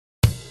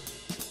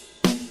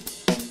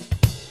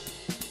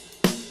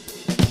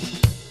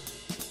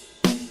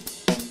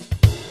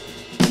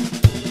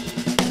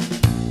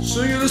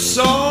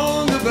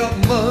song about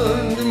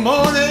Monday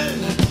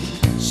morning,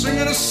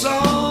 singing a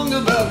song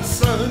about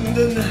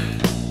Sunday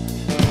night,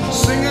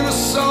 singing a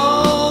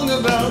song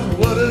about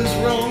what is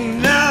wrong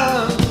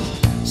now,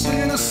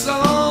 singing a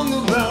song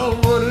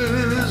about what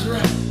is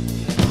right.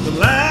 The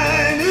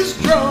line is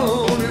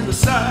drawn and the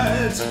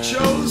sides are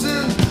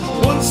chosen,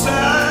 one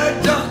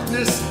side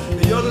darkness,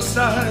 the other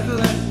side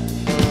light.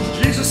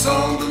 Jesus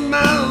on the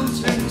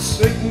mountain,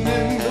 Satan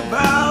in the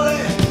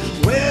valley.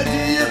 Where do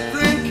you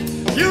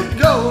think you're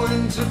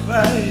going to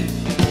fight?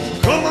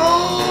 Come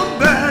on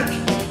back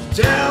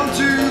down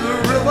to the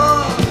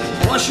river,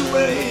 wash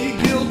away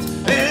guilt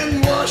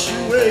and wash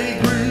away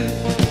grief.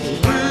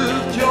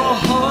 Lift your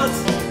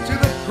hearts to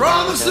the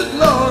promise of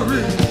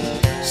glory.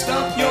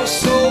 Stop your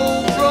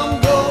soul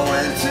from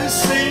going to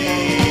sea.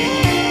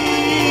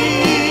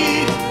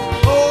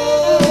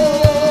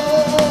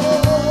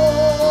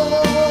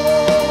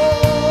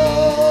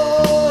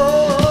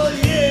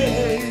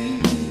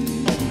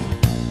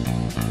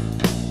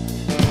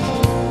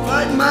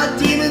 My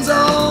demons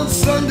on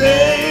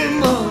Sunday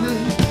morning,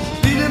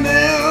 beating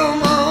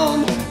them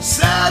on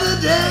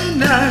Saturday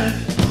night.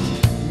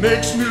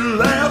 Makes me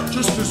laugh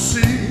just to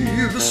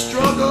see the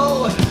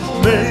struggle,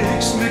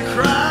 makes me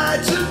cry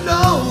to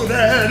know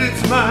that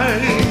it's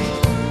mine.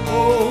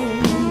 Oh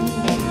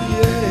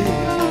yeah,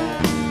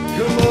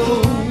 come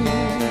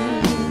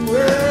on,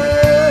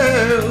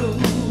 well,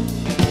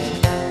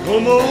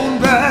 come on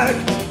back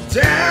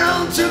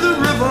down to the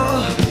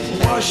river.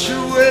 Wash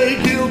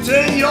away guilt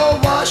and you'll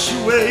wash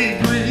away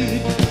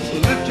grief.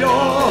 Lift your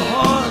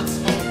hearts,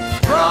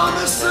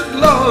 promise of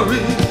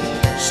glory.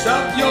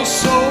 Stop your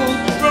soul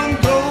from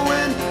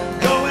going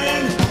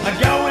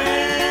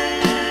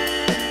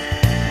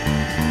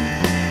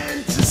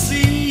to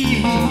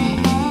sea.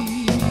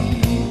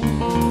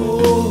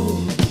 Oh.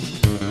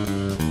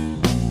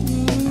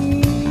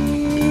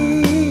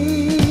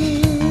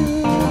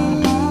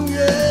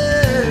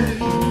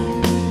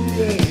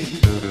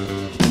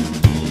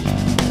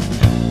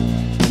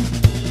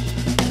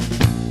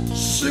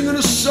 Singing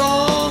a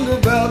song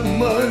about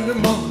Monday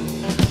morning,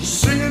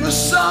 singing a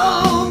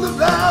song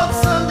about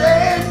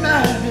Sunday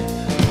night,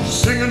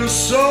 singing a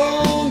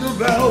song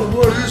about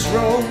what is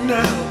wrong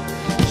now,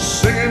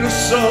 singing a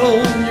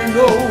song, you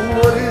know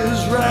what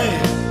is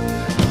right.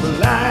 The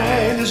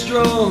line is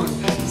drawn,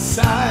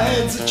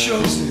 sides are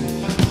chosen,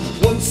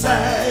 one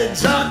side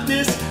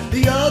darkness,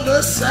 the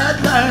other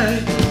side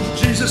light.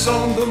 Jesus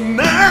on the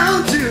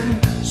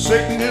mountain,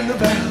 Satan in the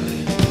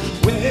valley.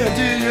 Where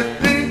do you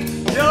think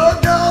you're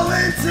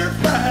going to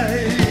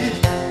fight?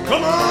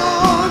 Come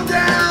on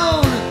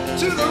down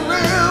to the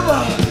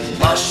river,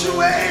 wash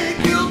away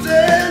guilt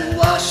and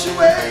wash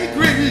away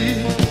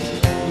grief.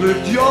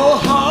 Lift your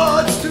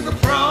hearts to the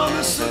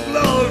promise of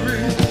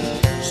glory.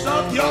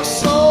 Stop your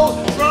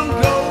soul from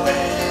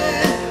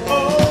going,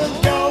 oh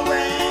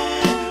going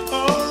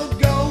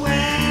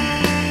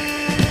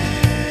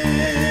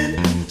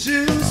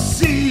to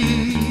sea.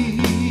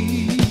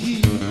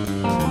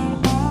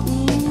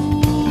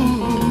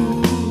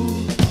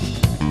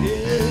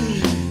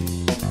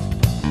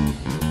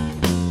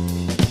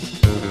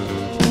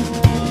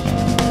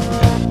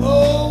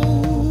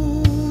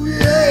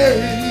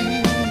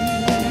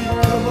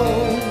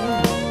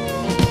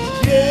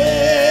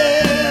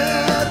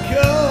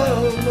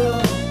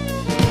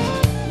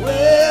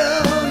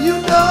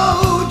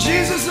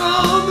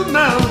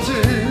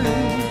 Mountain,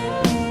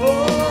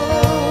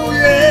 oh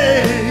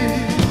yeah.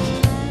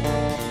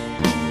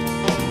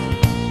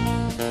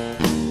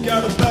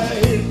 Gotta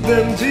fight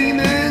them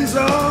demons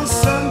on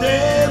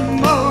Sunday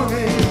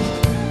morning,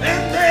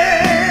 and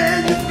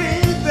then you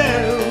feed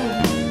them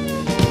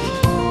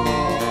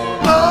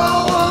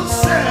on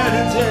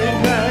Saturday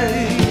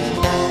night.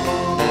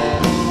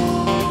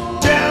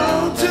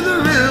 Down to the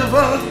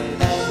river,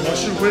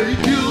 wash away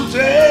guilt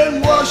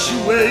and wash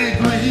away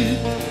grief.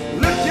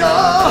 Lift your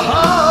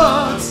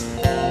hearts,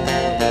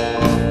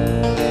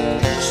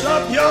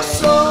 stop your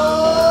soul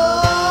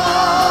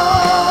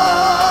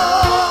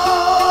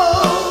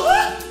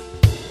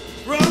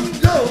from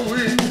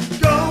going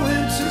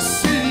to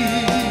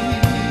sea.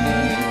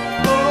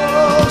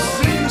 Oh,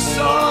 sing a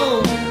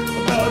song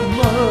about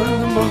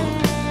Monday morning.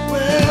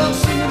 Well, I'm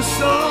singing a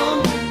song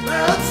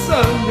about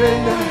Sunday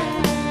night.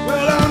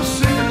 Well, I'm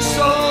singing a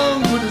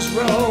song when it's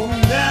wrong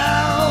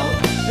now,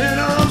 and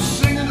I'm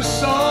singing a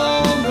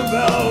song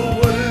about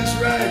what is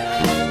right.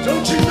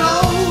 Don't you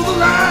know the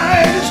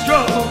line is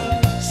drawn,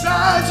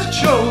 sides are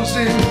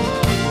chosen,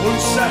 one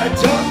side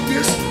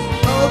darkness,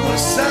 other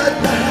side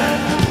light.